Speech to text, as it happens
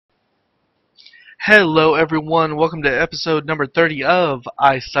Hello everyone, welcome to episode number 30 of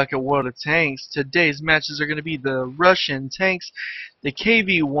I Suck at World of Tanks. Today's matches are going to be the Russian tanks, the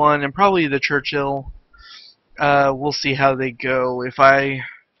KV-1, and probably the Churchill. We'll see how they go. If I,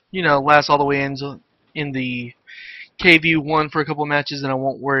 last all the way in the KV-1 for a couple matches, then I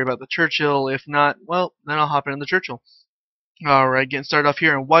won't worry about the Churchill. If not, well, then I'll hop in the Churchill. Alright, getting started off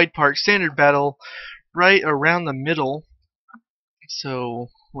here in White Park, standard battle, right around the middle. So,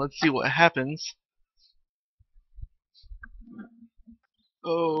 let's see what happens.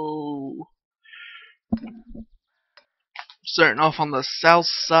 Oh, starting off on the south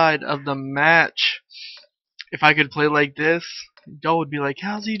side of the match. If I could play like this, y'all would be like,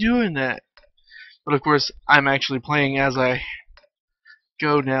 how's he doing that? But of course, I'm actually playing as I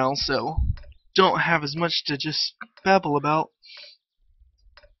go now, so don't have as much to just babble about.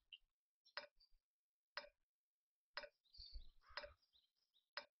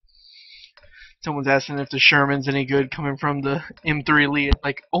 Someone's asking if the Sherman's any good coming from the M3 Lee.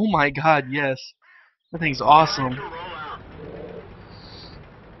 Like, oh my god, yes. That thing's awesome.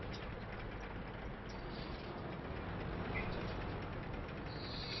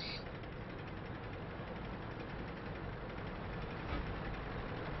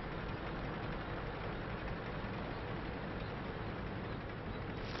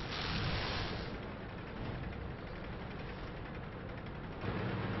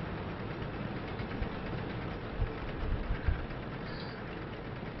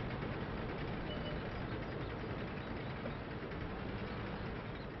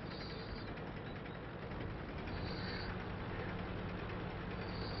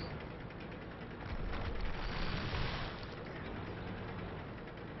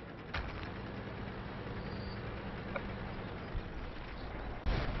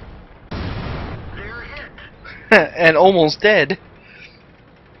 And almost dead.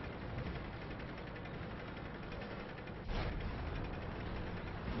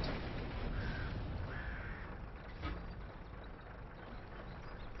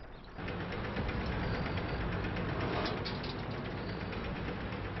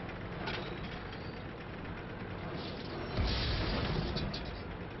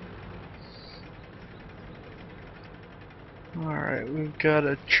 Alright, we've got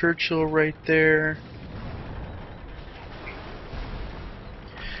a Churchill right there.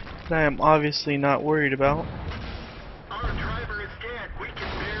 That I am obviously not worried about.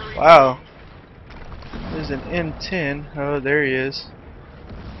 Wow. There's an M10. Oh, there he is.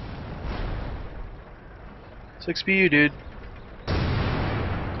 6PU, dude.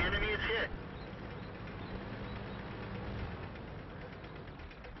 Enemy is hit.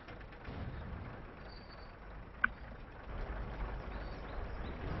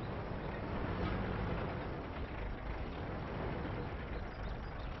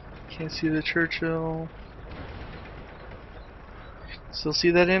 Can't see the Churchill. Still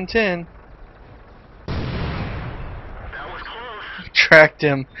see that M10. That was close. Tracked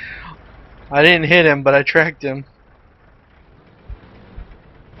him. I didn't hit him, but I tracked him.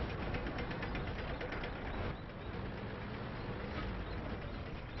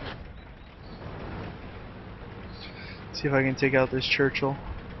 See if I can take out this Churchill.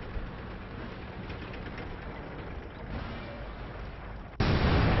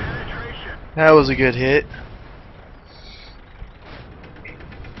 Penetration. That was a good hit.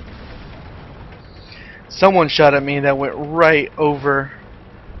 Someone shot at me that went right over.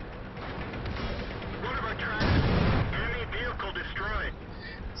 One of our tracks. Enemy vehicle destroyed.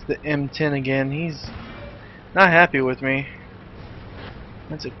 It's the M10 again. He's not happy with me.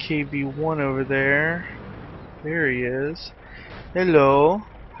 That's a KV-1 over there. There he is. Hello.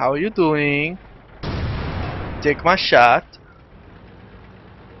 How are you doing? Take my shot.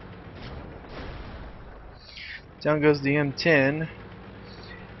 Down goes the M10.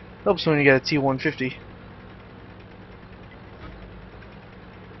 Helps when you get a T-150.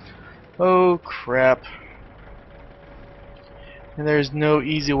 Oh crap. And there's no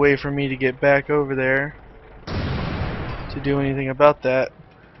easy way for me to get back over there to do anything about that.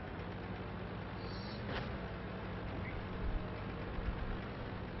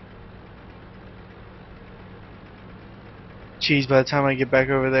 Jeez, by the time I get back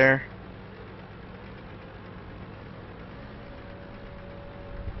over there.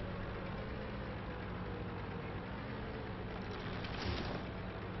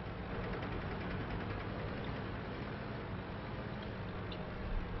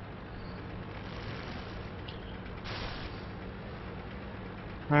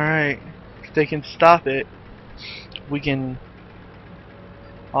 Alright, if they can stop it,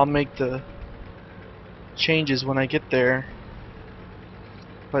 I'll make the changes when I get there.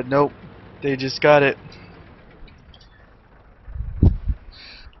 But nope, They just got it.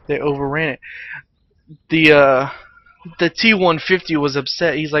 They overran it. The T-150 was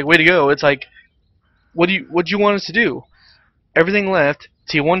upset. He's like, "Way to go!" It's like, what do you want us to do? Everything left.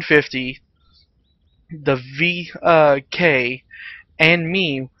 T-150, the VK, and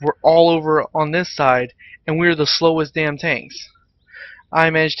me were all over on this side, and we were the slowest damn tanks. I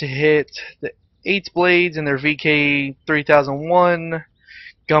managed to hit the 8 blades in their VK 3001,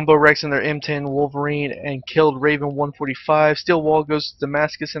 Gumbo Rex in their M10 Wolverine, and killed Raven 145. Steel Wall goes to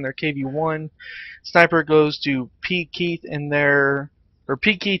Damascus in their KV1. Sniper goes to Pete Keith in their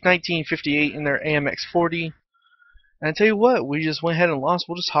Pete Keith 1958 in their AMX 40. And I tell you what, we just went ahead and lost.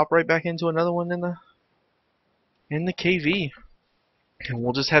 We'll just hop right back into another one in the KV, and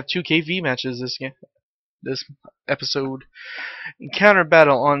we'll just have 2 KV matches this episode. Encounter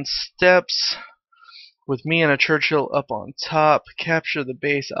battle on steps with me and a Churchill up on top. Capture the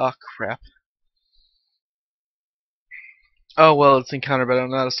base. Oh crap. Oh well, it's encounter battle,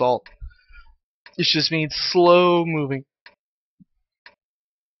 not assault. It just means slow moving.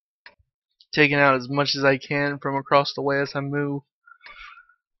 Taking out as much as I can from across the way as I move.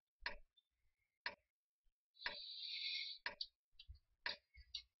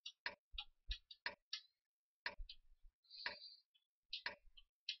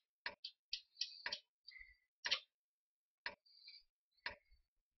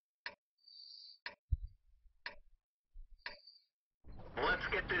 Let's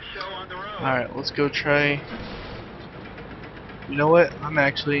get this show on the road. Alright, let's go try. You know what? I'm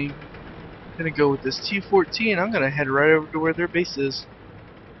actually gonna go with this T-14. I'm gonna head right over to where their base is.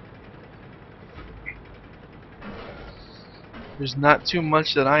 There's not too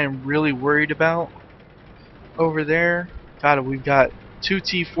much that I am really worried about over there. God, we've got 2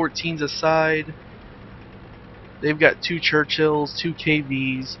 T-14s aside. They've got 2 Churchills, 2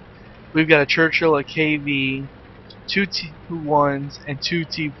 KVs. We've got a Churchill, a KV, 2 T-1s, and 2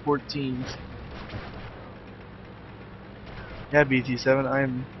 T-14s. Yeah,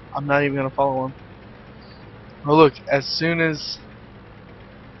 BT-7. I'm not even gonna follow him. Oh look, as soon as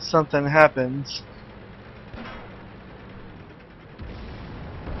something happens,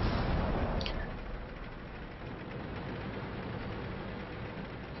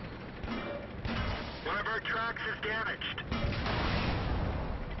 One of our tracks is damaged.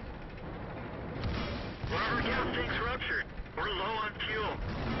 One of our gas tanks ruptured. We're low on fuel.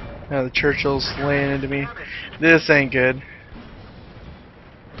 now the Churchill's laying into me. This ain't good.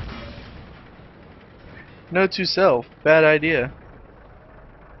 Note to self, bad idea.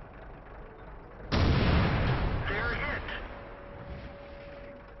 They're hit.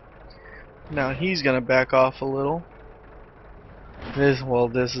 Now he's gonna back off a little. This is. We've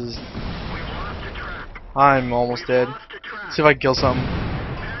lost a track. I'm almost dead. Lost a track. See if I can kill something.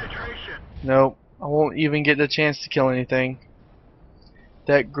 Penetration. Nope. I won't even get the chance to kill anything.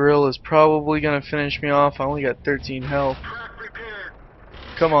 That grill is probably gonna finish me off. I only got 13 health. Track repaired.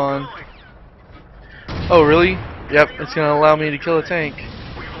 Come on. Going. Oh really? Yep, it's gonna allow me to kill a tank.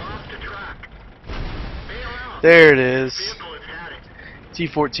 We've lost a track. Bail out. There it is. Vehicle has had it.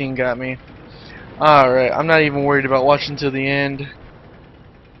 T-14 got me. Alright, I'm not even worried about watching till the end.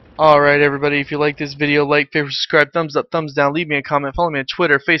 Alright everybody, if you like this video, like, favorite, subscribe, thumbs up, thumbs down, leave me a comment, follow me on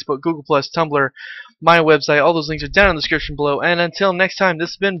Twitter, Facebook, Google+, Tumblr, my website, all those links are down in the description below, and until next time, this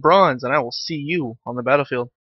has been Bronze, and I will see you on the battlefield.